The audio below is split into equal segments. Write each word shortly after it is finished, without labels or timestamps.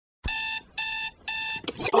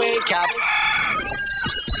nightcap.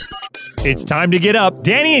 It's time to get up.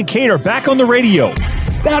 Danny and Kate are back on the radio.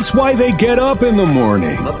 That's why they get up in the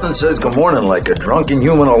morning. Nothing says good morning like a drunken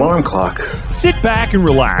human alarm clock. Sit back and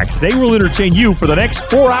relax. They will entertain you for the next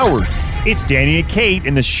 4 hours. It's Danny and Kate,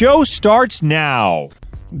 and the show starts now.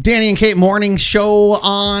 Danny and Kate morning show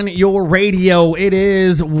on your radio. It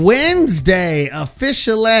is Wednesday,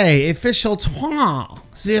 official trois.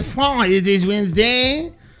 It is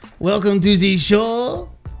Wednesday. Welcome to the show.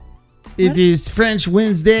 It is French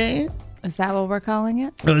Wednesday. Is that what we're calling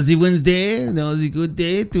it? Oh, the Wednesday. That was a good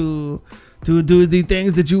day to do the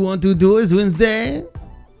things that you want to do. It's Wednesday.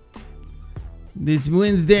 It's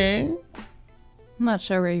Wednesday. I'm not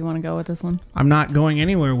sure where you want to go with this one. I'm not going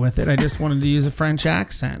anywhere with it. I just wanted to use a French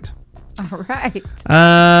accent. All right.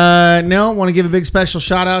 No, want to give a big special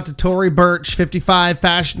shout out to Tory Burch, 55,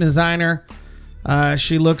 fashion designer.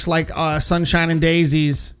 She looks like Sunshine and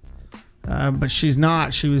Daisies, but she's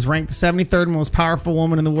not. She was ranked the 73rd most powerful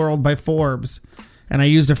woman in the world by Forbes. And I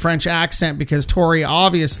used a French accent because Tory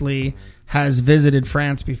obviously has visited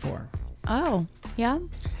France before. Oh, yeah?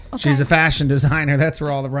 Okay. She's a fashion designer. That's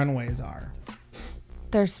where all the runways are.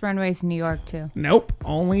 There's runways in New York, too. Nope,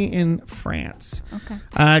 only in France.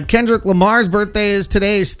 Okay. Kendrick Lamar's birthday is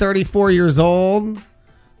today. He's 34 years old.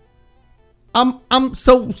 I'm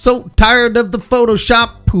so tired of the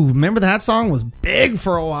Photoshop. Ooh, remember that song was big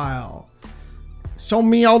for a while. Show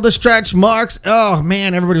me all the stretch marks. Oh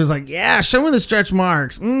man, everybody was like, yeah, show me the stretch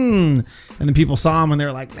marks. And then people saw them and they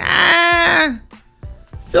were like, nah.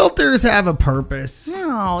 Filters have a purpose.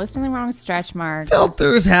 No, there's nothing wrong with stretch marks.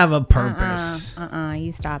 Filters have a purpose.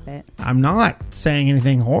 You stop it. I'm not saying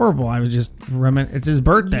anything horrible. I was just it's his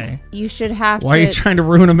birthday. You should have Why are you trying to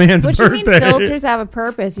ruin a man's birthday? What do you mean filters have a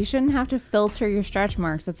purpose? You shouldn't have to filter your stretch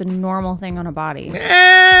marks. That's a normal thing on a body.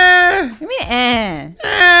 I mean,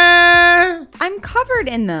 I'm covered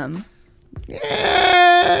in them.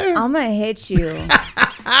 I'm gonna hit you.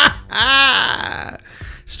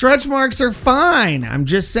 Stretch marks are fine. I'm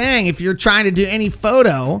just saying, if you're trying to do any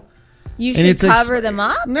photo, you should cover them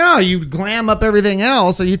up. No, you glam up everything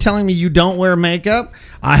else. Are you telling me you don't wear makeup?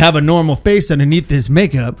 I have a normal face underneath this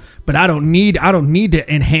makeup, but I don't need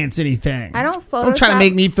to enhance anything. I don't Photoshop. Don't try to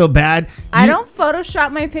make me feel bad. I don't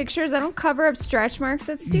Photoshop my pictures. I don't cover up stretch marks.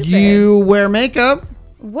 That's stupid. You wear makeup.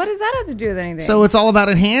 What does that have to do with anything? So it's all about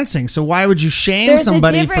enhancing. So why would you shame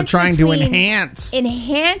somebody for trying to enhance?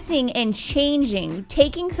 Enhancing and changing.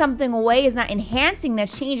 Taking something away is not enhancing,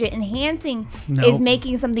 that's changing. Enhancing is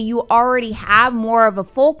making something you already have more of a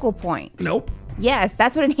focal point. Nope. Yes,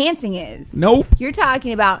 that's what enhancing is. Nope. You're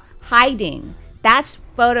talking about hiding. That's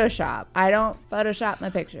Photoshop. I don't Photoshop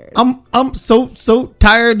my pictures. I'm so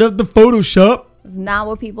tired of the Photoshop. It's not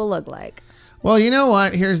what people look like. Well, you know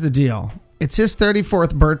what? Here's the deal. It's his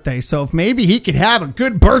 34th birthday, so if maybe he could have a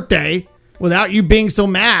good birthday without you being so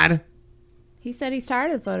mad. He said he's tired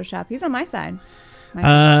of Photoshop. He's on my side.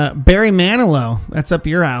 Barry Manilow, that's up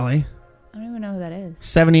your alley. I don't even know who that is.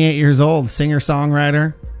 78 years old,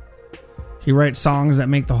 singer-songwriter. He writes songs that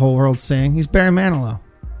make the whole world sing. He's Barry Manilow.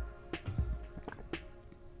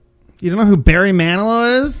 You don't know who Barry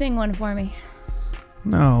Manilow is? Sing one for me.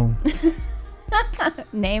 No.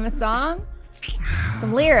 Name a song?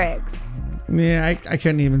 Some lyrics. Yeah, I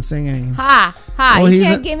couldn't even sing any. Well, you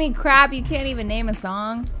can't give me crap. You can't even name a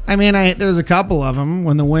song. I mean, there's a couple of them.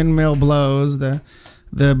 When the Windmill Blows, the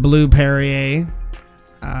Blue Perrier,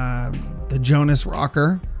 the Jonas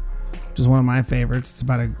Rocker, which is one of my favorites. It's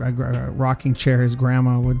about a rocking chair his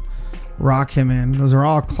grandma would rock him in. Those are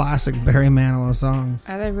all classic Barry Manilow songs.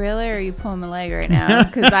 Are they really, or are you pulling my leg right now?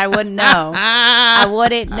 Because I wouldn't know. I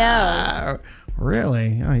wouldn't know.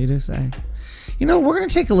 Really? Oh, you do say. You know, we're going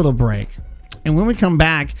to take a little break. And when we come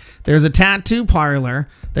back, there's a tattoo parlor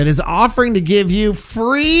that is offering to give you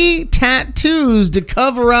free tattoos to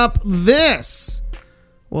cover up this.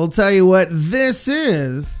 We'll tell you what this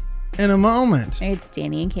is in a moment. It's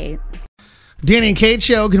Danny and Kate. Danny and Kate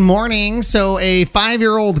show, good morning. So a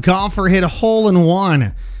 5-year-old golfer hit a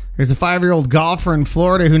hole-in-one. There's a 5-year-old golfer in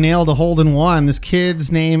Florida who nailed a hole-in-one. This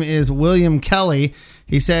kid's name is William Kelly.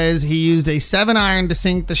 He says he used a 7-iron to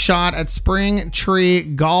sink the shot at Spring Tree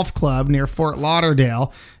Golf Club near Fort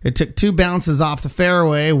Lauderdale. It took 2 bounces off the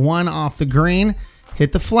fairway, 1 off the green,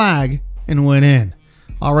 hit the flag, and went in.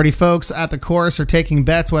 Already folks at the course are taking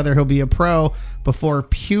bets whether he'll be a pro before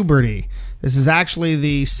puberty. This is actually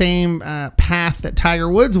the same path that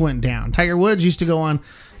Tiger Woods went down. Tiger Woods used to go on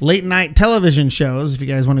late night television shows. If you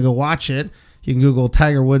guys want to go watch it, you can Google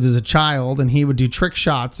Tiger Woods as a child, and he would do trick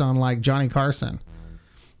shots on like Johnny Carson.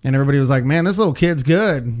 And everybody was like, man, this little kid's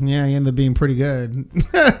good. Yeah, he ended up being pretty good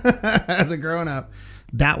as a grown-up.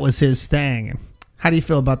 That was his thing. How do you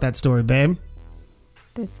feel about that story, babe?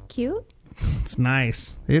 That's cute. It's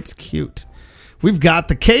nice. It's cute. We've got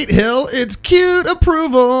the Kate Hill. It's cute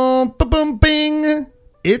approval. Ba-boom, bing.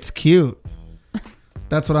 It's cute.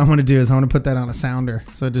 That's what I want to do is I want to put that on a sounder.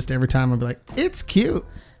 So just every time I'll be like, it's cute.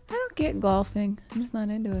 I don't get golfing. I'm just not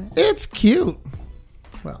into it. It's cute.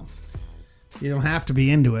 Well, you don't have to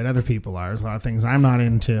be into it. Other people are. There's a lot of things I'm not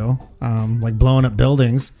into, like blowing up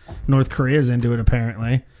buildings. North Korea's into it,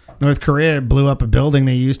 apparently. North Korea blew up a building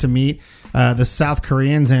they used to meet the South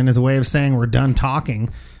Koreans in as a way of saying we're done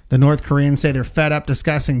talking. The North Koreans say they're fed up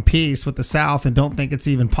discussing peace with the South and don't think it's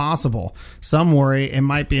even possible. Some worry it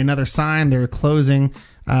might be another sign they're close to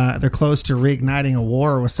reigniting a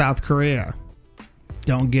war with South Korea.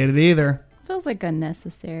 Don't get it either. Feels like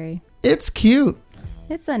unnecessary. It's cute.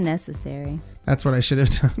 It's unnecessary. That's what I should have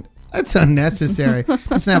done. That's unnecessary.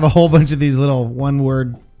 Let's have a whole bunch of these little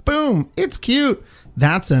one-word, boom, it's cute.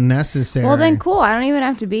 That's unnecessary. Well, then cool. I don't even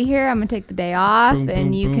have to be here. I'm going to take the day off, Boom,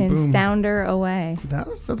 and boom, you boom, can boom. sounder away.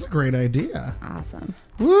 That's a great idea. Awesome.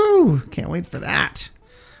 Woo! Can't wait for that.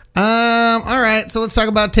 All right, so let's talk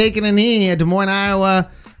about taking a knee. At Des Moines, Iowa,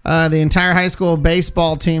 the entire high school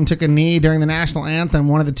baseball team took a knee during the national anthem.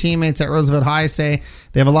 One of the teammates at Roosevelt High say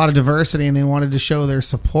they have a lot of diversity and they wanted to show their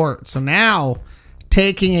support. So now,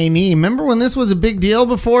 taking a knee. Remember when this was a big deal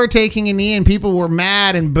before, taking a knee, and people were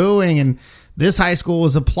mad and booing, and this high school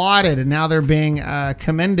was applauded, and now they're being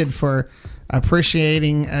commended for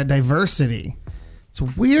appreciating diversity. It's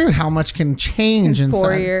weird how much can change in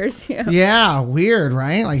 4 years. Yeah, weird,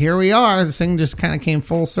 right? Like here we are. This thing just kind of came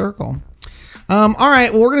full circle. All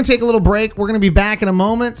right, well, we're going to take a little break. We're going to be back in a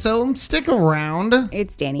moment, so stick around.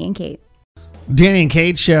 It's Danny and Kate. Danny and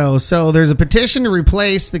Kate show. So there's a petition to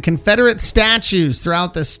replace the Confederate statues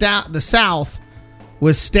throughout the South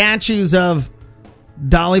with statues of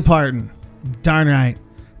Dolly Parton. Darn right.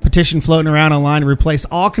 Petition floating around online to replace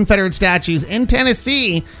all Confederate statues in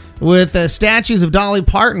Tennessee with statues of Dolly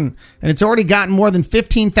Parton. And it's already gotten more than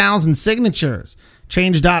 15,000 signatures.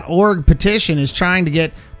 Change.org petition is trying to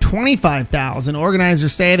get 25,000.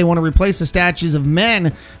 Organizers say they want to replace the statues of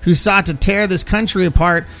men who sought to tear this country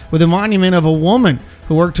apart with a monument of a woman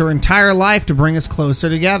who worked her entire life to bring us closer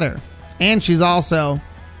together. And she's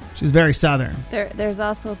very Southern. There's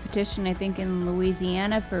also a petition, I think, in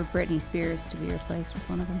Louisiana for Britney Spears to be replaced with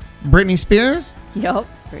one of them. Britney Spears? Yup,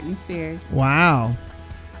 Britney Spears. Wow.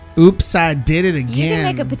 Oops, I did it again. You can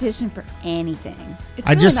make a petition for anything. It's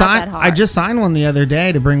I really just not signed. that hard. I just signed one the other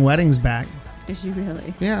day to bring weddings back. Did you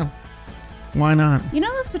really? Yeah. Why not? You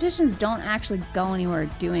know those petitions don't actually go anywhere or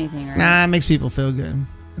do anything, right? Nah, it makes people feel good.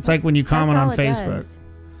 It's like when you comment on That's all it Facebook. does.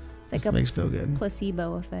 It's like It makes you feel good.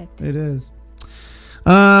 placebo effect. It is.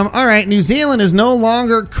 All right. New Zealand is no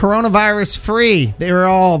longer coronavirus free. They were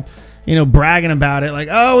all, bragging about it. Like,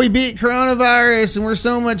 oh, we beat coronavirus and we're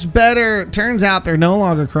so much better. It turns out they're no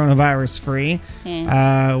longer coronavirus free,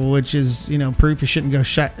 which is, proof you shouldn't go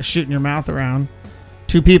shooting your mouth around.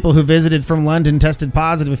 2 people who visited from London tested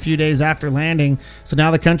positive a few days after landing. So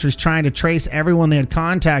now the country's trying to trace everyone they had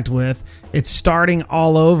contact with. It's starting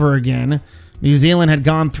all over again. New Zealand had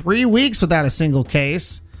gone 3 weeks without a single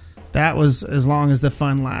case. That was as long as the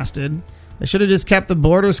fun lasted. They should have just kept the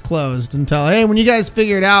borders closed until, hey, when you guys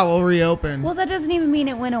figure it out, we'll reopen. Well, that doesn't even mean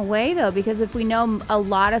it went away, though, because if we know a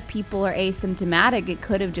lot of people are asymptomatic, it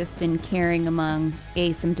could have just been carrying among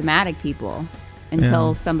asymptomatic people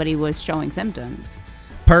until somebody was showing symptoms.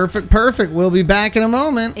 Perfect. We'll be back in a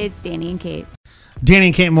moment. It's Danny and Kate. Danny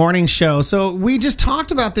and Kate Morning Show. So we just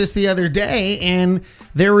talked about this the other day, and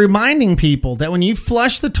they're reminding people that when you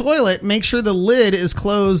flush the toilet, make sure the lid is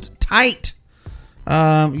closed tight.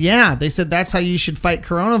 They said that's how you should fight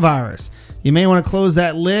coronavirus. You may want to close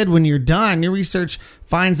that lid when you're done. New research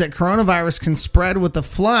finds that coronavirus can spread with the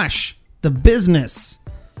flush, the business,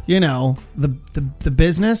 the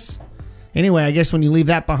business. Anyway, I guess when you leave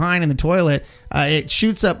that behind in the toilet, it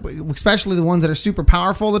shoots up, especially the ones that are super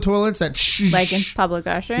powerful, the toilets that like in public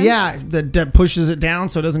restrooms? Yeah, that pushes it down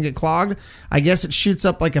so it doesn't get clogged. I guess it shoots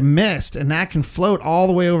up like a mist, and that can float all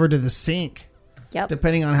the way over to the sink. Yep.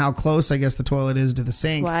 Depending on how close, I guess, the toilet is to the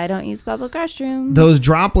sink. Why I don't use public restrooms. Those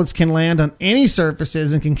droplets can land on any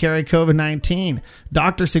surfaces and can carry COVID-19.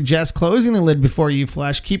 Doctors suggest closing the lid before you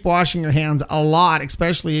flush. Keep washing your hands a lot,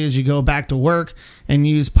 especially as you go back to work and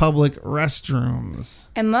use public restrooms.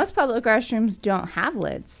 And most public restrooms don't have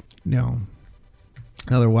lids. No,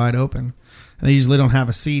 they're wide open. And they usually don't have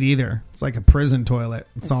a seat either. It's like a prison toilet.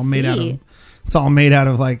 It's all made out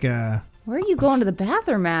of like where are you going to the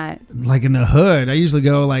bathroom at? Like in the hood. I usually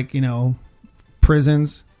go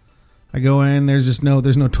prisons. I go in, there's no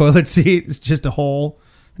toilet seat. It's just a hole.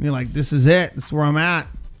 And you're like, this is it. This is where I'm at.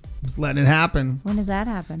 Just letting it happen. When did that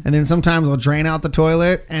happen? And then sometimes I'll drain out the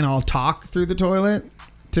toilet and I'll talk through the toilet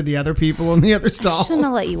to the other people in the other stalls. Shouldn't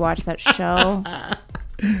have let you watch that show.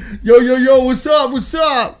 Yo, what's up? What's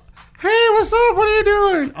up? Hey, what's up? What are you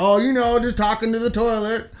doing? Oh, just talking to the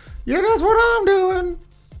toilet. Yeah, that's what I'm doing.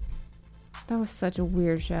 That was such a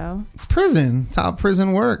weird show. It's prison. It's how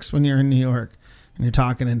prison works when you're in New York and you're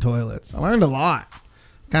talking in toilets. I learned a lot.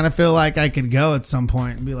 Kind of feel like I could go at some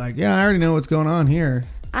point and be like, yeah, I already know what's going on here.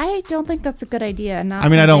 I don't think that's a good idea. I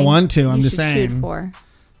mean, I don't want to. I'm just saying. Shoot for.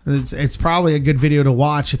 It's probably a good video to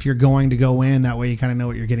watch if you're going to go in. That way you kind of know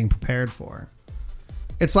what you're getting prepared for.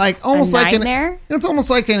 It's like almost like it's almost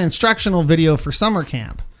like an instructional video for summer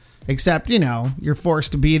camp. Except, you're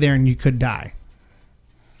forced to be there and you could die.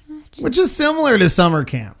 Which is similar to summer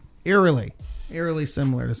camp. Eerily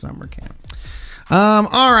similar to summer camp.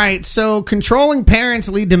 All right, so controlling parents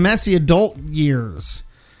lead to messy adult years.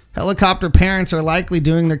 Helicopter parents are likely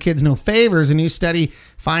doing their kids no favors. A new study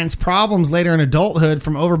finds problems later in adulthood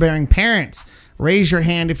from overbearing parents. Raise your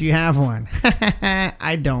hand if you have one.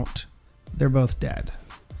 I don't. They're both dead.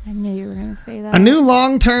 I knew you were going to say that. A new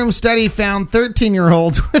long-term study found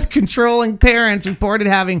 13-year-olds with controlling parents reported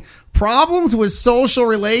having problems with social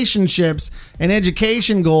relationships and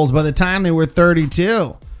education goals by the time they were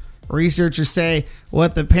 32. Researchers say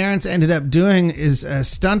what the parents ended up doing is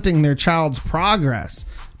stunting their child's progress.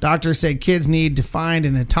 Doctors say kids need to find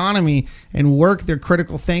an autonomy and work their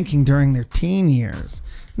critical thinking during their teen years.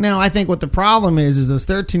 Now, I think what the problem is those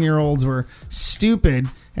 13-year-olds were stupid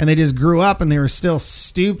and they just grew up and they were still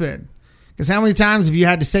stupid. Because how many times have you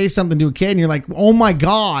had to say something to a kid and you're like, oh my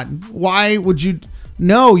God, why would you?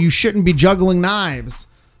 No, you shouldn't be juggling knives.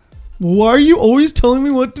 Why are you always telling me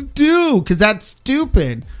what to do? Because that's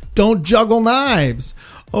stupid. Don't juggle knives.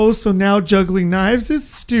 Oh, so now juggling knives is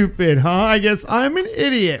stupid, huh? I guess I'm an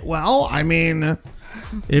idiot. Well, I mean,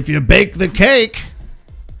 if you bake the cake.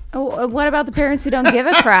 Oh, what about the parents who don't give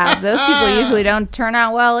a crap? Those people usually don't turn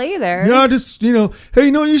out well either. Yeah, just, hey,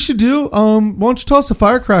 you know what you should do? Why don't you toss a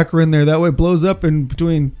firecracker in there? That way it blows up in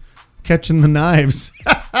between catching the knives.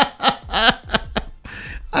 I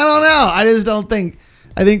don't know. I just don't think.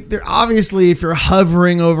 I think they're obviously if you're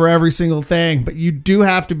hovering over every single thing, but you do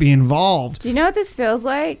have to be involved. Do you know what this feels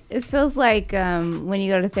like? It feels like when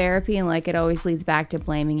you go to therapy and like it always leads back to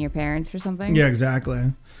blaming your parents for something. Yeah,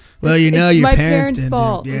 exactly. Well, your my parents didn't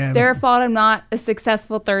fault. do it. Yeah, it's their fault. I'm not a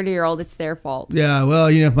successful 30-year-old. It's their fault. Yeah, well,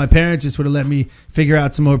 if my parents just would have let me figure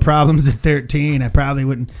out some more problems at 13, I probably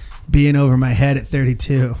wouldn't be in over my head at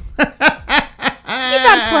 32. You've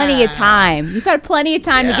had plenty of time. You've had plenty of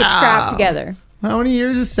time to get strapped together. How many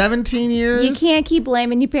years is 17 years? You can't keep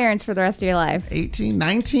blaming your parents for the rest of your life. 18,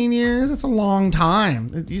 19 years? That's a long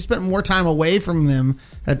time. You spent more time away from them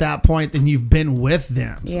at that point than you've been with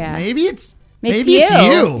them. So yeah. Maybe it's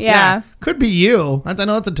you. Yeah. Could be you. I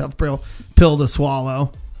know it's a tough pill to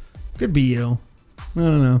swallow. Could be you. I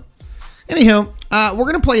don't know. Anywho, we're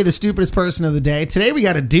going to play the stupidest person of the day. Today we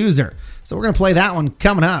got a doozer. So we're going to play that one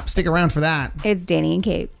coming up. Stick around for that. It's Danny and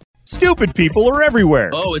Kate. Stupid people are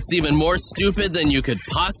everywhere. Oh, it's even more stupid than you could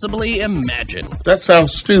possibly imagine. That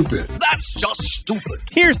sounds stupid. That's just stupid.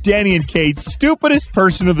 Here's Danny and Kate's stupidest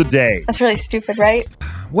person of the day. That's really stupid, right?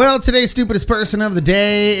 Well, today's stupidest person of the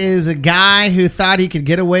day is a guy who thought he could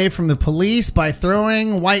get away from the police by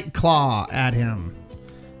throwing White Claw at him.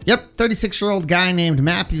 Yep, 36-year-old guy named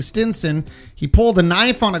Matthew Stinson. He pulled a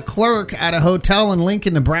knife on a clerk at a hotel in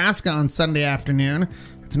Lincoln, Nebraska on Sunday afternoon.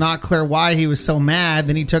 It's not clear why he was so mad.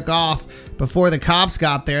 Then he took off before the cops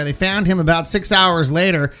got there. They found him about 6 hours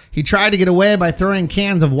later. He tried to get away by throwing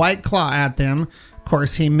cans of White Claw at them. Of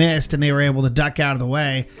course, he missed and they were able to duck out of the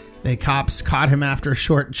way. The cops caught him after a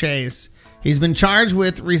short chase. He's been charged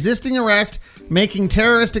with resisting arrest, making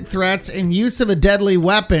terroristic threats, and use of a deadly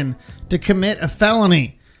weapon to commit a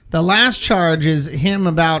felony. The last charge is him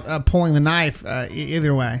about pulling the knife,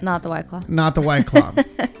 either way. Not the White Claw. Not the White Claw.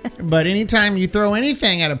 But anytime you throw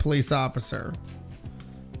anything at a police officer,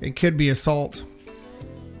 it could be assault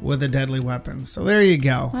with a deadly weapon. So there you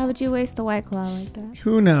go. Why would you waste the White Claw like that?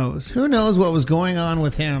 Who knows? Who knows what was going on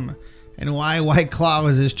with him and why White Claw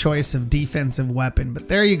was his choice of defensive weapon. But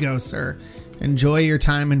there you go, sir. Enjoy your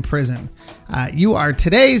time in prison. You are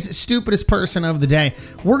today's stupidest person of the day.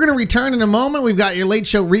 We're going to return in a moment. We've got your late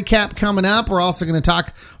show recap coming up. We're also going to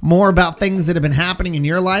talk more about things that have been happening in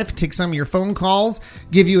your life, take some of your phone calls,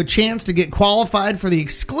 give you a chance to get qualified for the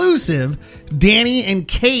exclusive Danny and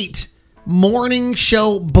Kate morning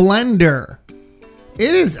show blender.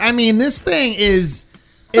 It is, this thing is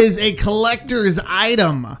a collector's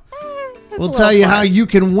item. We'll tell you how you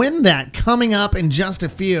can win that coming up in just a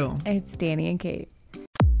few. It's Danny and Kate.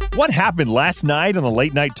 What happened last night on the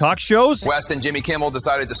late night talk shows? West and Jimmy Kimmel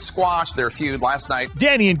decided to squash their feud last night.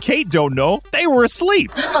 Danny and Kate don't know. They were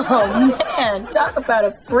asleep. Oh, man, talk about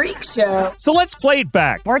a freak show. So let's play it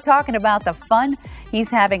back. We're talking about the fun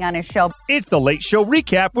he's having on his show. It's the Late Show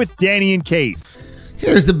Recap with Danny and Kate.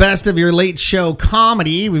 Here's the best of your late show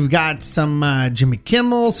comedy. We've got some Jimmy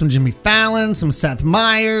Kimmel, some Jimmy Fallon, some Seth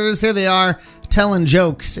Meyers. Here they are telling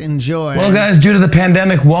jokes. Enjoy. Well, guys, due to the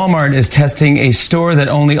pandemic, Walmart is testing a store that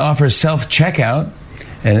only offers self-checkout.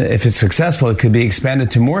 And if it's successful, it could be expanded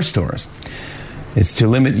to more stores. It's to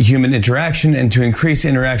limit human interaction and to increase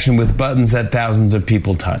interaction with buttons that thousands of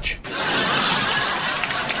people touch.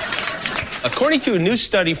 According to a new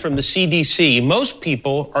study from the CDC, most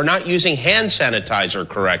people are not using hand sanitizer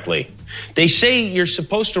correctly. They say you're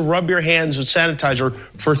supposed to rub your hands with sanitizer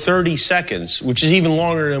for 30 seconds, which is even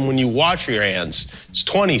longer than when you wash your hands. It's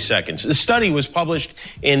 20 seconds. The study was published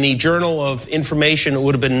in the Journal of Information. It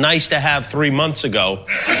would have been nice to have 3 months ago.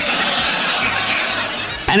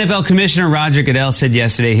 NFL Commissioner Roger Goodell said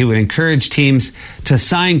yesterday he would encourage teams to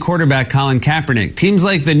sign quarterback Colin Kaepernick. Teams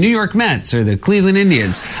like the New York Mets or the Cleveland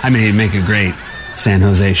Indians. I mean, he'd make a great San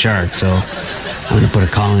Jose Shark, so I'm going to put a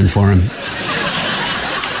call in for him.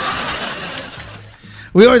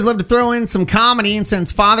 We always love to throw in some comedy, and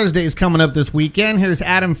since Father's Day is coming up this weekend, here's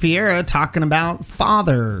Adam Fiera talking about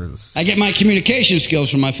fathers. I get my communication skills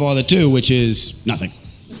from my father, too, which is nothing.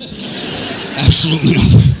 Absolutely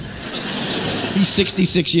nothing. He's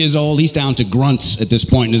 66 years old. He's down to grunts at this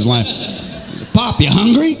point in his life. He's like, Pop, you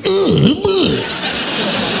hungry?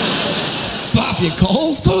 Pop, you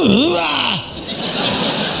cold?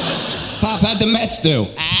 Pop, how'd the Mets do?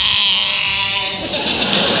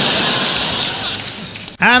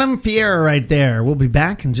 Adam Fiera right there. We'll be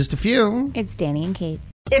back in just a few. It's Danny and Kate.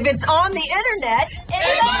 If it's on the internet,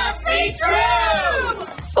 it must be true.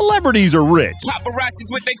 Celebrities are rich,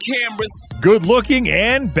 Paparazzis with their cameras. good looking,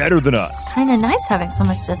 and better than us. Kinda nice having so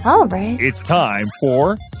much to celebrate. It's time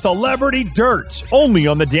for Celebrity Dirt, only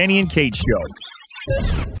on the Danny and Kate Show.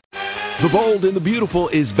 The Bold and the Beautiful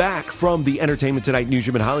is back from the Entertainment Tonight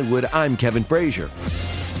newsroom in Hollywood. I'm Kevin Frazier.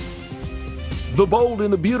 The Bold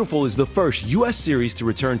and the Beautiful is the first U.S. series to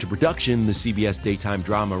return to production. The CBS daytime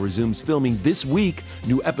drama resumes filming this week.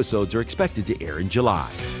 New episodes are expected to air in July.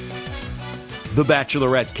 The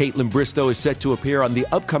Bachelorette's Kaitlyn Bristowe is set to appear on the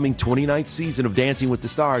upcoming 29th season of Dancing with the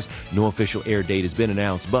Stars. No official air date has been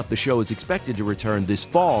announced, but the show is expected to return this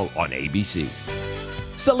fall on ABC.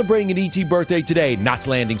 Celebrating an E.T. birthday today, Knots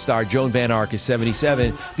Landing star Joan Van Ark is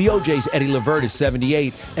 77, the OJ's Eddie Levert is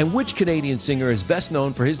 78, and which Canadian singer is best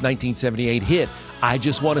known for his 1978 hit, I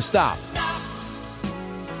Just Want to Stop?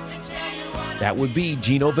 That would be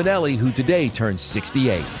Gino Vanelli, who today turns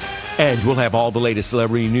 68. And we'll have all the latest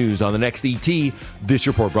celebrity news on the next ET. This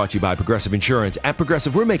report brought to you by Progressive Insurance. At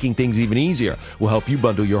Progressive, we're making things even easier. We'll help you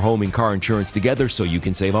bundle your home and car insurance together so you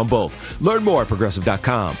can save on both. Learn more at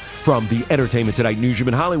Progressive.com. From the Entertainment Tonight newsroom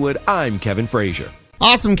in Hollywood, I'm Kevin Frazier.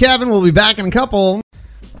 Awesome, Kevin. We'll be back in a couple.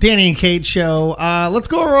 Danny and Kate Show. Let's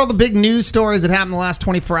go over all the big news stories that happened in the last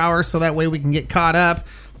 24 hours so that way we can get caught up.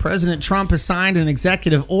 President Trump has signed an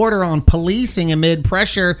executive order on policing amid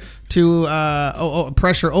pressure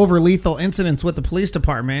over lethal incidents with the police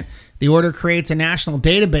department. The order creates a national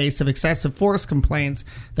database of excessive force complaints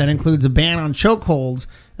that includes a ban on chokeholds,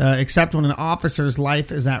 except when an officer's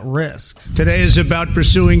life is at risk. Today is about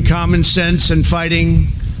pursuing common sense and fighting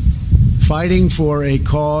for a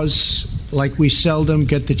cause like we seldom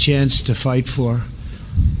get the chance to fight for.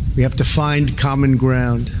 We have to find common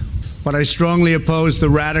ground. But I strongly oppose the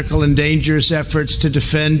radical and dangerous efforts to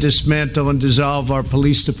defend, dismantle, and dissolve our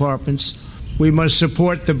police departments. We must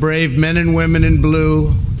support the brave men and women in blue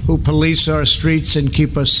who police our streets and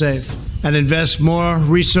keep us safe, and invest more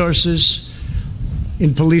resources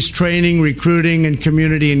in police training, recruiting, and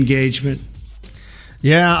community engagement.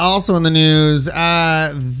 Yeah, also in the news,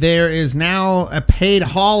 there is now a paid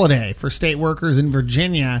holiday for state workers in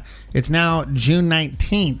Virginia. It's now June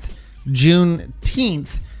 19th.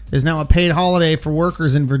 Juneteenth is now a paid holiday for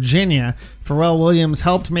workers in Virginia. Pharrell Williams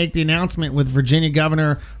helped make the announcement with Virginia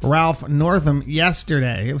Governor Ralph Northam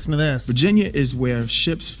yesterday. Listen to this. Virginia is where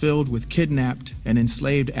ships filled with kidnapped and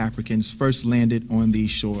enslaved Africans first landed on these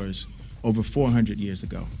shores over 400 years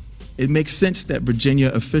ago. It makes sense that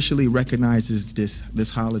Virginia officially recognizes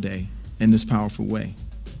this holiday in this powerful way.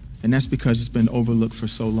 And that's because it's been overlooked for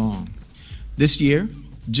so long. This year,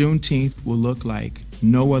 Juneteenth will look like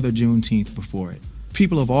no other Juneteenth before it.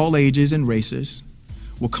 People of all ages and races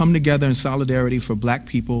will come together in solidarity for black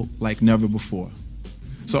people like never before.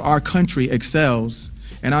 So our country excels,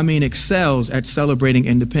 and I mean excels, at celebrating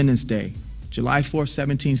Independence Day. July 4th,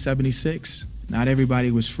 1776, Not everybody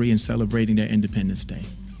was free in celebrating their Independence Day.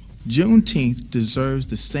 Juneteenth deserves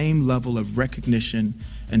the same level of recognition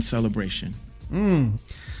and celebration.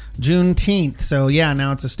 Juneteenth. So, yeah,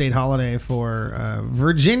 now it's a state holiday for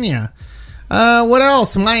Virginia. What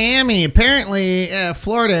else? Miami. Apparently,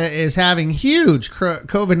 Florida is having huge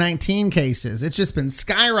COVID-19 cases. It's just been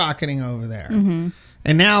skyrocketing over there. Mm-hmm.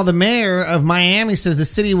 And now the mayor of Miami says the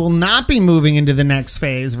city will not be moving into the next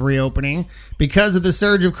phase of reopening because of the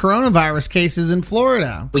surge of coronavirus cases in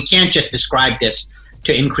Florida. We can't just describe this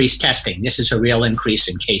to increase testing. This is a real increase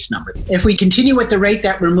in case number. If we continue at the rate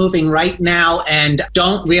that we're moving right now and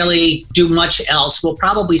don't really do much else, we'll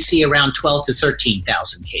probably see around 12 to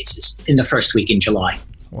 13,000 cases in the first week in July.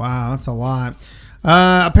 Wow, that's a lot.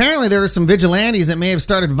 Apparently, there were some vigilantes that may have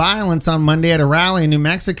started violence on Monday at a rally in New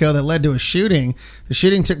Mexico that led to a shooting. The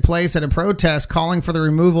shooting took place at a protest calling for the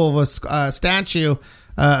removal of a statue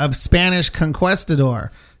of Spanish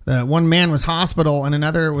conquistador. One man was hospital and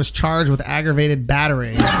another was charged with aggravated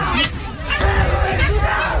battery.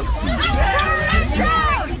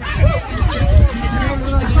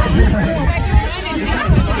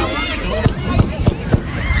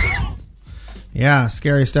 Yeah,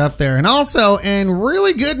 scary stuff there. And also, and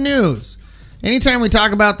really good news. Anytime we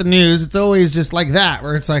talk about the news, it's always just like that,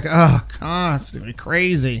 where it's like, oh, God, it's going to be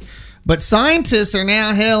crazy. But scientists are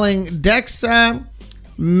now hailing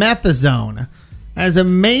dexamethasone as a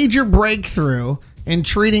major breakthrough in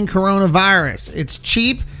treating coronavirus. It's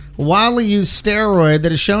cheap, widely used steroid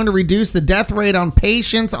that is shown to reduce the death rate on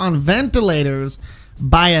patients on ventilators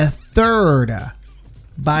by a third.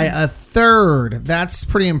 That's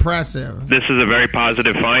pretty impressive. This is a very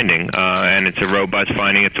positive finding, and it's a robust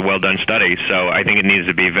finding. It's a well-done study, so I think it needs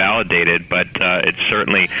to be validated, but it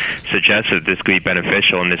certainly suggests that this could be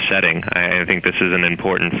beneficial in this setting. I think this is an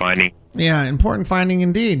important finding. Yeah, important finding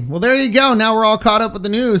indeed. Well, there you go. Now we're all caught up with the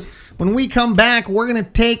news. When we come back, we're going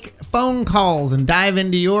to take phone calls and dive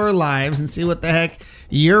into your lives and see what the heck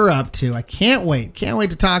you're up to. I can't wait. Can't wait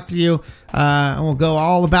to talk to you. And we'll go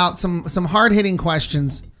all about some hard-hitting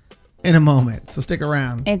questions in a moment. So stick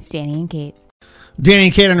around. It's Danny and Kate. Danny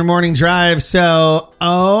and Kate on your morning drive. So,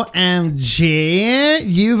 OMG,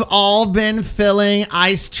 you've all been filling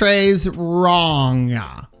ice trays wrong.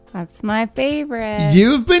 That's my favorite.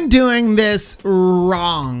 You've been doing this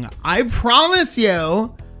wrong. I promise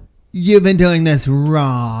you've been doing this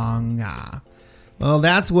wrong. Well,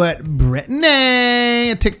 that's what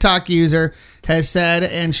Brittany, a TikTok user, has said,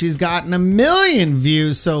 and she's gotten 1 million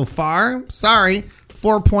views so far.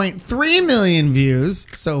 4.3 million views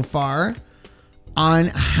so far on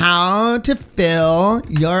how to fill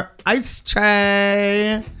your ice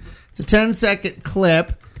tray. It's a 10-second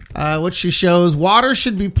clip, which she shows water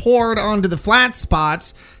should be poured onto the flat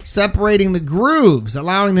spots, separating the grooves,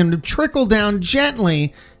 allowing them to trickle down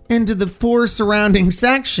gently into the 4 surrounding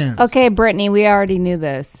sections. Okay, Brittany, we already knew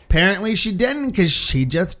this. Apparently she didn't, because she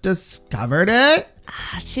just discovered it.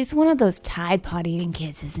 She's one of those Tide Pod eating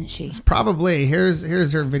kids, isn't she? Probably. Here's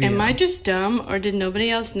her video. Am I just dumb, or did nobody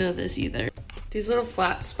else know this either? These little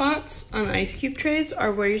flat spots on ice cube trays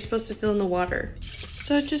are where you're supposed to fill in the water.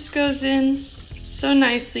 So it just goes in so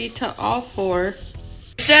nicely to all 4.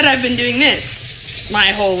 Instead, I've been doing this my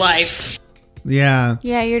whole life. Yeah.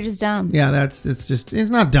 Yeah, you're just dumb. Yeah,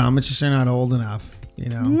 it's not dumb. It's just you're not old enough, you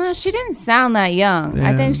know? No, she didn't sound that young. Yeah.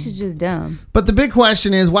 I think she's just dumb. But the big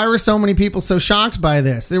question is, why were so many people so shocked by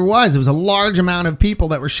this? It was a large amount of people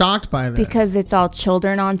that were shocked by this. Because it's all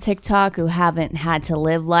children on TikTok who haven't had to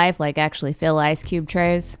live life, like actually fill ice cube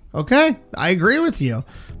trays. Okay, I agree with you.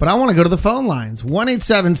 But I want to go to the phone lines.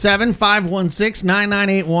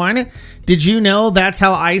 1-877-516-9981. Did you know that's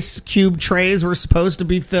how ice cube trays were supposed to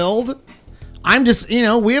be filled? I'm just,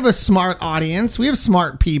 we have a smart audience. We have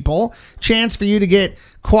smart people. Chance for you to get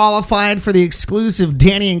qualified for the exclusive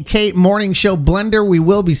Danny and Kate morning show blender we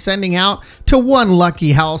will be sending out to one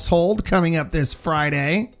lucky household coming up this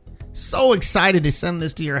Friday. So excited to send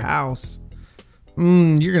this to your house.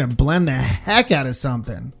 You're going to blend the heck out of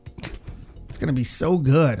something. It's going to be so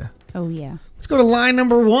good. Oh, yeah. Let's go to line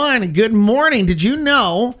number 1. Good morning. Did you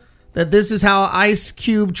know that this is how ice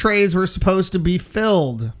cube trays were supposed to be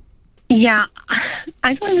filled? Yeah,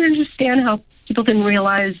 I don't understand how people didn't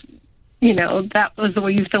realize, that was the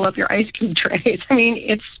way you fill up your ice cube trays. I mean,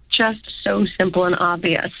 it's just so simple and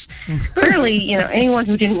obvious. Clearly, anyone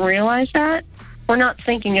who didn't realize that, were not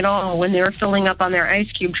thinking at all when they were filling up on their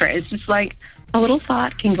ice cube trays. It's like a little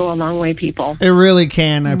thought can go a long way, people. It really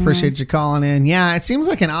can. I appreciate you calling in. Yeah, it seems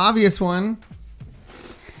like an obvious one.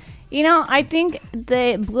 I think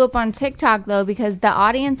they blew up on TikTok, though, because the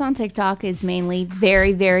audience on TikTok is mainly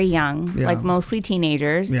very, very young, like mostly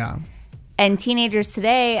teenagers. Yeah. And teenagers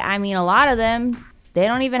today, I mean, a lot of them, they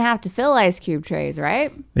don't even have to fill ice cube trays,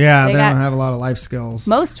 right? Yeah, they don't have a lot of life skills.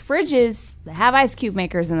 Most fridges have ice cube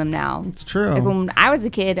makers in them now. It's true. Like when I was a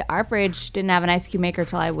kid, our fridge didn't have an ice cube maker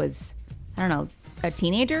till I was, I don't know, a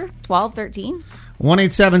teenager, 12, 13.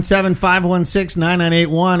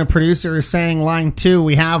 1-877-516-9981. A producer is saying line 2,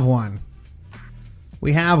 we have one.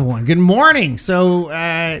 We have one. Good morning. So,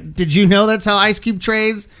 did you know that's how ice cube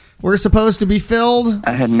trays were supposed to be filled?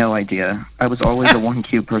 I had no idea. I was always a 1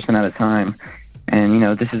 cube person at a time.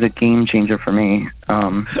 And, this is a game changer for me.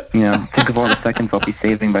 Think of all the seconds I'll be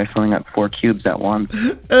saving by filling up 4 cubes at once.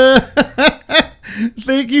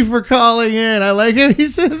 Thank you for calling in. I like it. He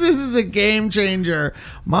says this is a game changer.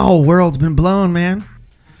 My whole world's been blown, man.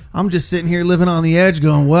 I'm just sitting here living on the edge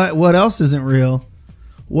going, what else isn't real?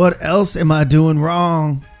 What else am I doing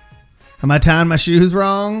wrong? Am I tying my shoes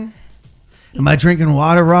wrong? Am I drinking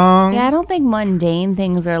water wrong? Yeah, I don't think mundane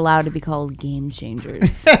things are allowed to be called game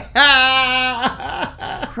changers.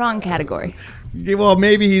 Wrong category. Well,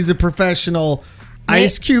 maybe he's a professional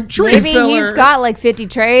ice cube tray filler. Maybe he's got like 50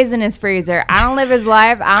 trays in his freezer. I don't live his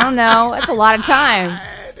life. I don't know. That's a lot of time.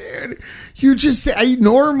 Dude, you just say, I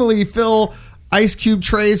normally fill ice cube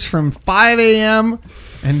trays from 5 a.m.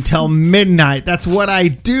 until midnight. That's what I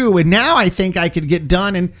do. And now I think I could get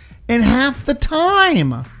done in half the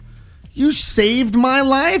time. You saved my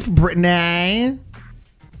life, Brittany.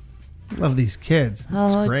 Love these kids.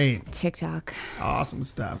 It's great. TikTok. Awesome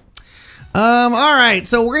stuff. All right,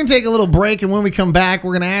 so we're going to take a little break, and when we come back,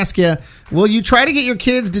 we're going to ask you, will you try to get your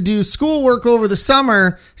kids to do schoolwork over the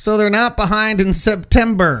summer so they're not behind in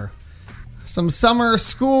September? Some summer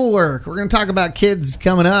schoolwork. We're going to talk about kids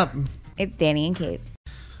coming up. It's Danny and Kate.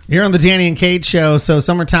 You're on the Danny and Kate show, so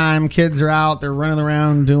summertime, kids are out, they're running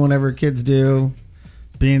around doing whatever kids do,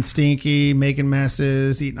 being stinky, making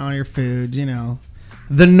messes, eating all your food,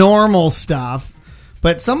 the normal stuff.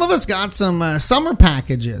 But some of us got some summer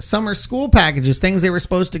packages, summer school packages, things they were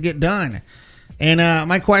supposed to get done. And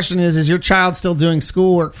my question is your child still doing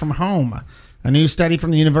schoolwork from home? A new study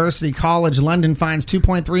from the University College London finds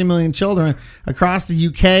 2.3 million children across the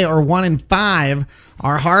UK, or 1 in 5,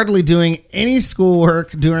 are hardly doing any schoolwork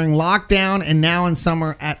during lockdown and now in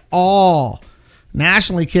summer at all.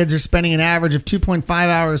 Nationally, kids are spending an average of 2.5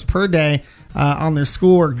 hours per day on their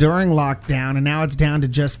schoolwork during lockdown, and now it's down to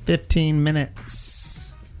just 15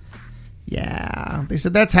 minutes. Yeah, they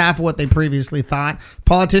said that's half of what they previously thought.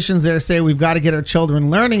 Politicians there say we've got to get our children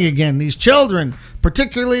learning again. These children,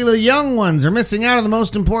 particularly the young ones, are missing out on the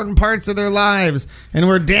most important parts of their lives, and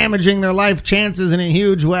we're damaging their life chances in a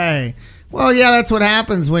huge way. Well, yeah, that's what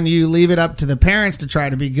happens when you leave it up to the parents to try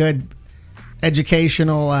to be good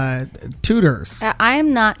educational tutors. I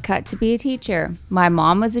am not cut to be a teacher. My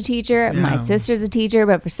mom was a teacher. Yeah. My sister's a teacher,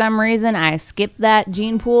 but for some reason I skipped that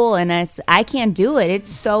gene pool and I can't do it.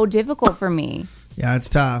 It's so difficult for me. Yeah, it's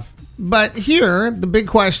tough. But here, the big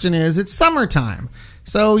question is, it's summertime.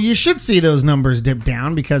 So you should see those numbers dip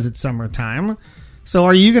down because it's summertime. So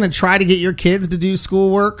are you going to try to get your kids to do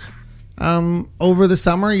schoolwork over the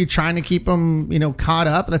summer? Are you trying to keep them, caught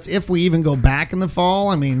up? That's if we even go back in the fall.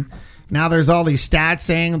 I mean, now there's all these stats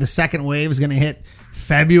saying the second wave is going to hit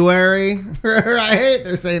February, right?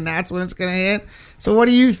 They're saying that's when it's going to hit. So what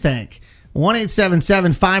do you think?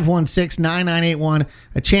 1-877-516-9981.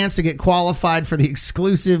 A chance to get qualified for the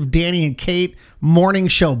exclusive Danny and Kate morning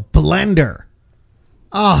show blender.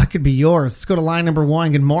 Oh, it could be yours. Let's go to line number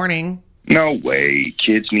 1. Good morning. No way.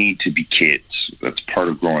 Kids need to be kids. That's part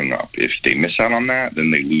of growing up. If they miss out on that,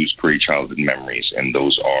 then they lose great childhood memories, and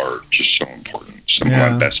those are just so important. Some of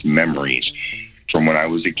my best memories from when I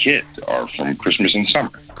was a kid are from Christmas and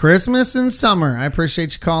summer. Christmas and summer. I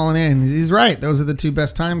appreciate you calling in. He's right. Those are the two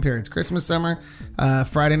best time periods. Christmas, summer,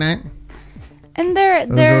 Friday night. And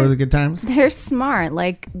those are always good times. They're smart.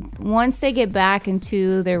 Like, once they get back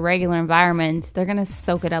into their regular environment, they're going to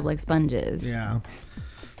soak it up like sponges. Yeah.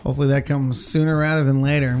 Hopefully that comes sooner rather than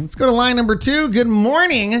later. Let's go to line number 2. Good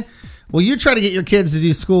morning. Will you try to get your kids to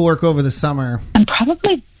do schoolwork over the summer? I'm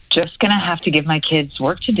probably just going to have to give my kids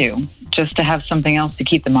work to do, just to have something else to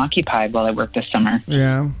keep them occupied while I work this summer.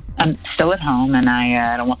 Yeah. I'm still at home, and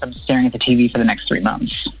I don't want them staring at the TV for the next 3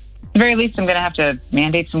 months. At the very least, I'm going to have to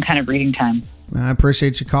mandate some kind of reading time. I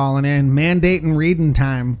appreciate you calling in. Mandating reading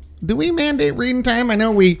time. Do we mandate reading time? I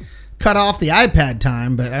know we cut off the iPad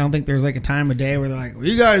time, but I don't think there's like a time of day where they're like, well,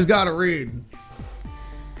 you guys got to read.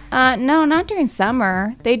 No, not during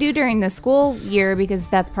summer. They do during the school year because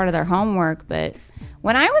that's part of their homework. But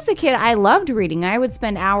when I was a kid, I loved reading. I would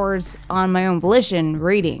spend hours on my own volition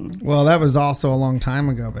reading. Well, that was also a long time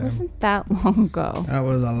ago, babe. Wasn't that long ago? That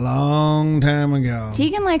was a long time ago.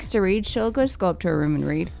 Tegan likes to read. She'll just go up to her room and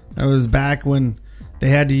read. That was back when they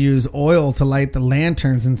had to use oil to light the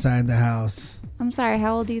lanterns inside the house. I'm sorry,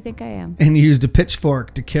 how old do you think I am? And used a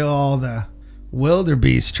pitchfork to kill all the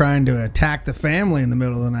wildebeest trying to attack the family in the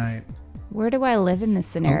middle of the night. Where do I live in this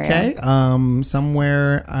scenario? Okay,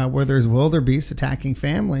 somewhere where there's wildebeest attacking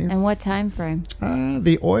families. And what time frame?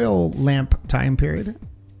 The oil lamp time period.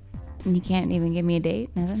 And you can't even give me a date?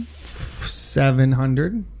 Nothing?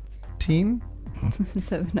 700 teen.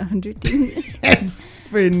 700 teen. I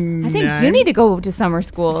think you need to go to summer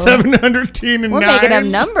school. 700 teen and We're 9. making up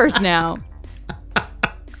numbers now.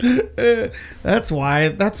 That's why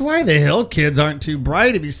the Hill kids aren't too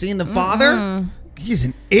bright. Have you seen the father? He's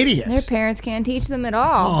an idiot. Their parents can't teach them at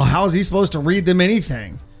all. Oh, how is he supposed to read them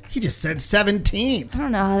anything? He just said 17th. I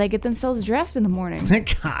don't know how they get themselves dressed in the morning.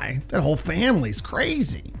 That guy, that whole family's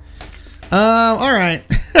crazy. All right.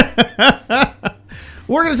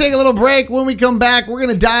 We're going to take a little break. When we come back, we're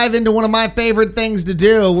going to dive into one of my favorite things to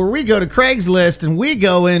do, where we go to Craigslist and we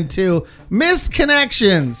go into missed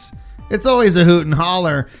connections. It's always a hoot and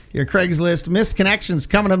holler. Your Craigslist missed connections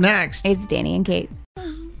coming up next. It's Danny and Kate.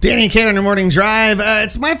 Danny and Kate on your morning drive.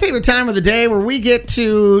 It's my favorite time of the day where we get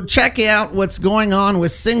to check out what's going on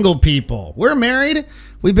with single people. We're married.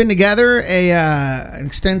 We've been together an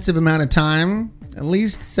extensive amount of time, at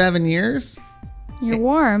least 7 years. You're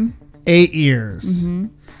warm. 8 years. Mm-hmm.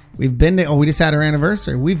 We just had our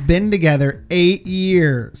anniversary. We've been together 8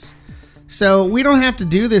 years. So we don't have to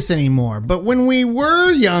do this anymore. But when we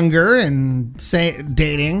were younger and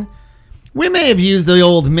dating, we may have used the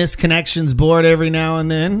old misconnections board every now and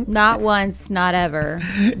then. Not once, not ever.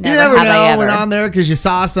 You never know. I went on there because you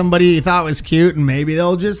saw somebody you thought was cute, and maybe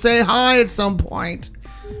they'll just say hi at some point.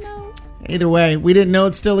 No. Either way, we didn't know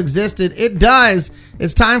it still existed. It does.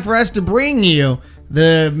 It's time for us to bring you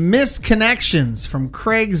the missed connections from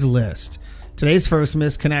Craigslist. Today's first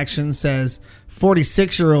missed connection says,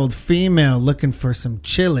 46-year-old female looking for some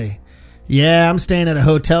chili. Yeah, I'm staying at a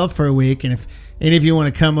hotel for a week, and if any of you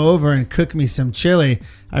want to come over and cook me some chili,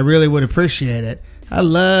 I really would appreciate it. I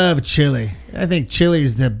love chili. I think chili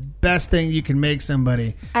is the best thing you can make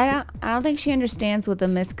somebody. I don't think she understands what the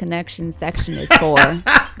misconnection section is for.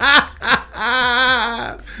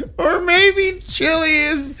 Or maybe chili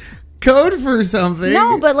is code for something.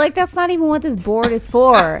 No, but like that's not even what this board is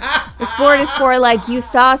for. This board is for like you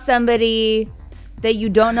saw somebody that you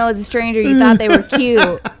don't know as a stranger, you thought they were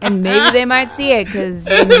cute, and maybe they might see it because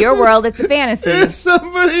in your world it's a fantasy. If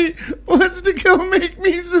somebody wants to come make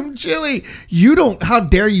me some chili, how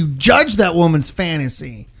dare you judge that woman's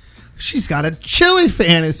fantasy? She's got a chili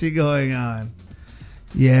fantasy going on.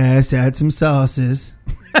 Yes, add some sauces.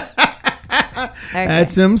 Okay.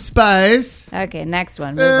 Add some spice. Okay, next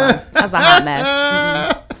one. Move on. That's a hot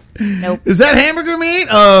mess. Mm-mm. Nope. Is that hamburger meat?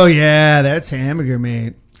 Oh, yeah, that's hamburger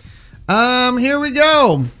meat. Here we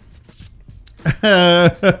go.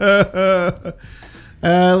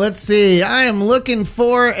 Let's see. I am looking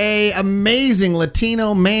for a amazing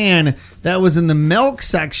Latino man that was in the milk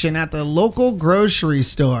section at the local grocery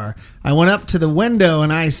store. I went up to the window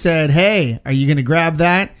and I said, "Hey, are you going to grab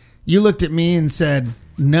that?" You looked at me and said,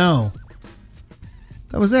 "No."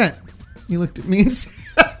 That was it. You looked at me and said,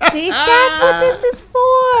 see, that's what this is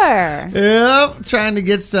for. Yep, trying to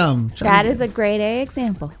get some. That is a grade A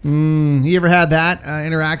example. You ever had that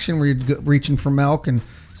interaction where you're reaching for milk and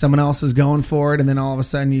someone else is going for it, and then all of a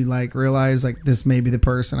sudden you realize this may be the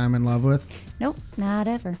person I'm in love with? Nope, not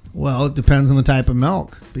ever. Well, it depends on the type of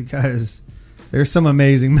milk, because there's some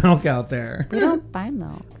amazing milk out there. We don't buy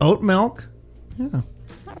milk. Oat milk? Yeah.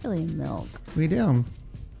 It's not really milk. We do.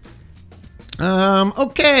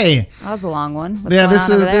 Okay. That was a long one. What's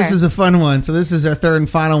this is a fun one. So this is our third and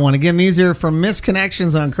final one. Again, these are from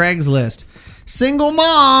misconnections on Craigslist. Single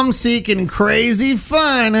mom seeking crazy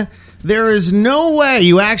fun. There is no way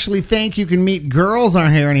you actually think you can meet girls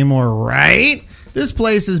on here anymore, right? This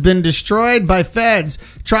place has been destroyed by feds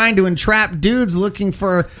trying to entrap dudes looking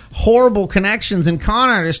for horrible connections and con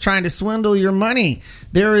artists trying to swindle your money.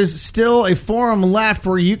 There is still a forum left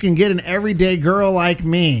where you can get an everyday girl like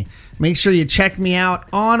me. Make sure you check me out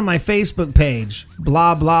on my Facebook page,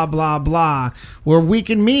 blah, blah, blah, blah, where we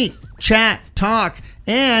can meet, chat, talk,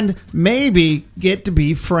 and maybe get to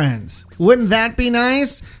be friends. Wouldn't that be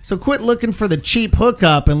nice? So quit looking for the cheap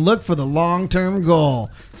hookup and look for the long-term goal.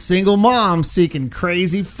 Single mom seeking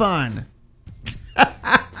crazy fun.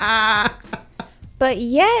 But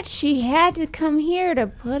yet she had to come here to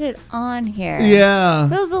put it on here. Yeah.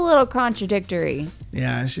 Feels a little contradictory.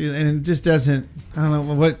 Yeah, and it just doesn't, I don't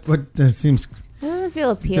know, what seems, It doesn't feel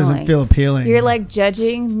appealing. Doesn't feel appealing. You're like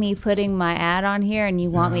judging me putting my ad on here, and you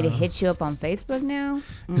want me to hit you up on Facebook now?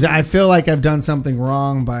 'Cause I feel like I've done something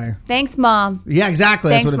wrong by. Thanks, Mom. Yeah, exactly.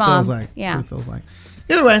 Thanks, That's what Mom. it feels like. Yeah. That's what it feels like.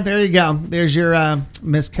 Either way, there you go. There's your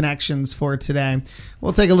misconnections for today.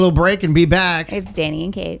 We'll take a little break and be back. It's Danny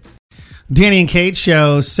and Kate. Danny and Kate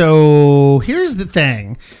show. So here's the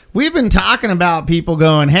thing. We've been talking about people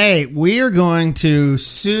going, hey, we are going to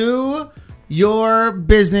sue your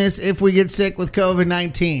business if we get sick with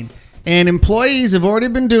COVID-19. And employees have already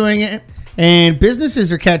been doing it, and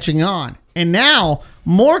businesses are catching on. And now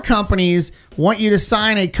more companies want you to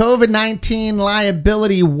sign a COVID-19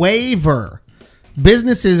 liability waiver.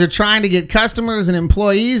 Businesses are trying to get customers and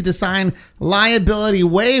employees to sign liability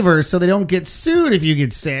waivers so they don't get sued if you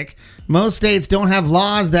get sick. Most states don't have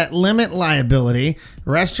laws that limit liability.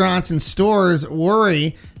 Restaurants and stores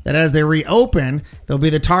worry that as they reopen, they'll be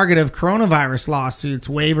the target of coronavirus lawsuits,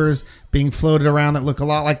 waivers being floated around that look a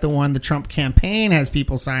lot like the one the Trump campaign has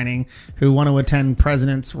people signing who want to attend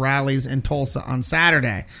president's rallies in Tulsa on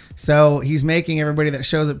Saturday. So he's making everybody that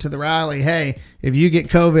shows up to the rally, hey, if you get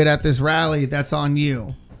COVID at this rally, that's on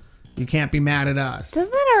you. You can't be mad at us.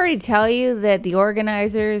 Doesn't that already tell you that the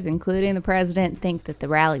organizers, including the president, think that the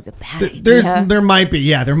rally's a bad idea? There might be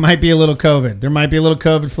a little COVID. There might be a little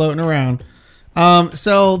COVID floating around.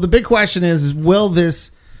 So the big question is will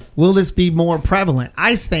this be more prevalent?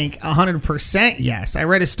 I think 100% yes. I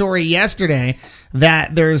read a story yesterday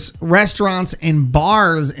that there's restaurants and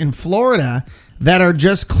bars in Florida that are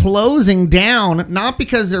just closing down, not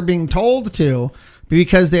because they're being told to, but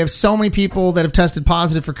because they have so many people that have tested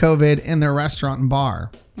positive for COVID in their restaurant and bar.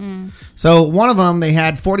 So one of them, they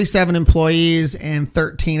had 47 employees and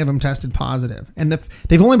 13 of them tested positive. And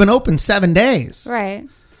they've only been open 7 days. Right.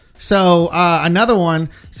 So another one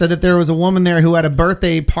said that there was a woman there who had a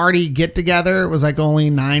birthday party get together. It was like only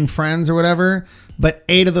 9 friends or whatever, but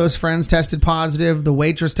 8 of those friends tested positive. The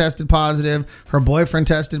waitress tested positive. Her boyfriend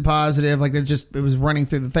tested positive. Like it was running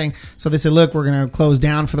through the thing. So they said, look, we're going to close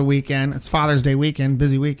down for the weekend. It's Father's Day weekend,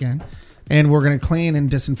 busy weekend. And we're going to clean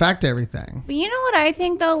and disinfect everything. But you know what I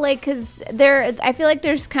think though? Like, cause I feel like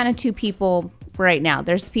there's kind of two people right now.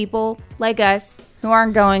 There's people like us who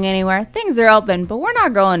aren't going anywhere. Things are open, but we're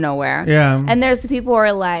not going nowhere. Yeah. And there's the people who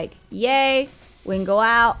are like, yay, we can go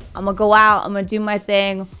out. I'm going to go out. I'm going to do my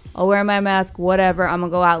thing. I'll wear my mask, whatever. I'm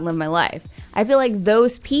going to go out and live my life. I feel like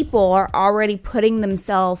those people are already putting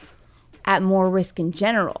themselves at more risk in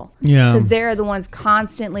general. Yeah. Because they're the ones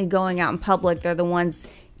constantly going out in public. They're the ones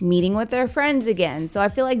meeting with their friends again. So I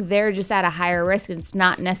feel like they're just at a higher risk. And it's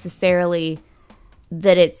not necessarily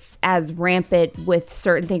that it's as rampant with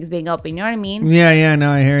certain things being open. You know what I mean? Yeah, no,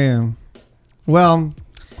 I hear you. Well,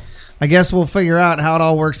 I guess we'll figure out how it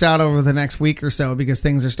all works out over the next week or so because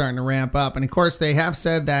things are starting to ramp up. And of course, they have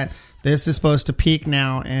said that this is supposed to peak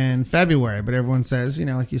now in February, but everyone says,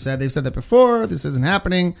 like you said, they've said that before, this isn't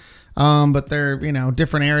happening. But they're,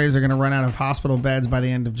 different areas are going to run out of hospital beds by the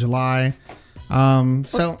end of July.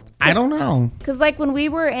 So I don't know. Because like when we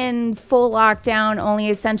were in full lockdown,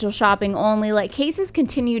 only essential shopping only, like cases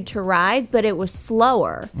continued to rise, but it was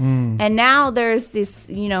slower. And now there's this,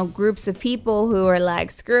 groups of people who are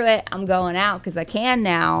like, screw it, I'm going out because I can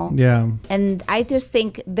now. Yeah. And I just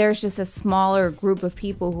think there's just a smaller group of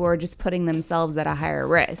people who are just putting themselves at a higher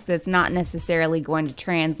risk. That's not necessarily going to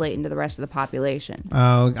translate into the rest of the population.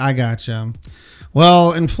 Oh, I gotcha.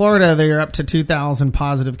 Well, in Florida, they're up to 2,000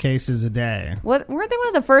 positive cases a day. Weren't they one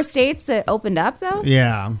of the first states that opened up, though?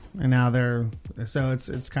 Yeah, and now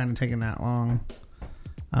it's kind of taking that long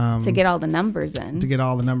to get all the numbers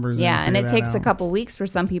in. Yeah, and it takes a couple weeks for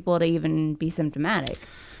some people to even be symptomatic.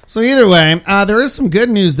 So either way, there is some good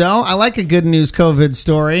news, though. I like a good news COVID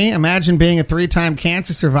story. Imagine being a 3-time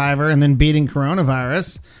cancer survivor and then beating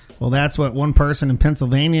coronavirus. Well, that's what one person in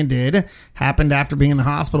Pennsylvania did. Happened after being in the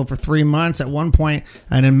hospital for 3 months. At one point,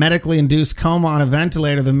 in a medically induced coma on a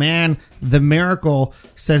ventilator, the man, the miracle,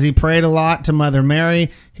 says he prayed a lot to Mother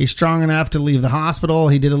Mary. He's strong enough to leave the hospital.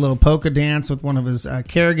 He did a little polka dance with one of his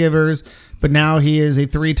caregivers. But now he is a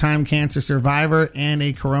 3-time cancer survivor and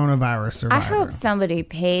a coronavirus survivor. I hope somebody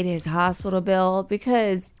paid his hospital bill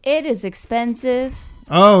because it is expensive.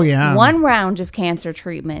 Oh, yeah. 1 round of cancer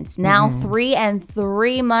treatments. Now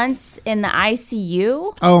 3 months in the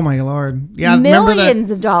ICU. Oh, my Lord. Yeah,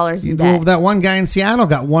 millions of dollars in debt. That one guy in Seattle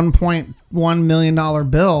got $1.1 million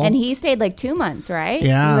bill. And he stayed like 2 months, right?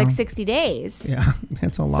 Yeah. Like 60 days. Yeah,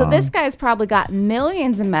 that's a lot. So this guy's probably got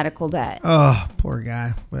millions in medical debt. Oh, poor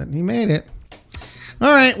guy. But he made it.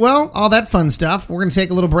 All right, well, all that fun stuff. We're going to take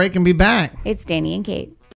a little break and be back. It's Danny and Kate.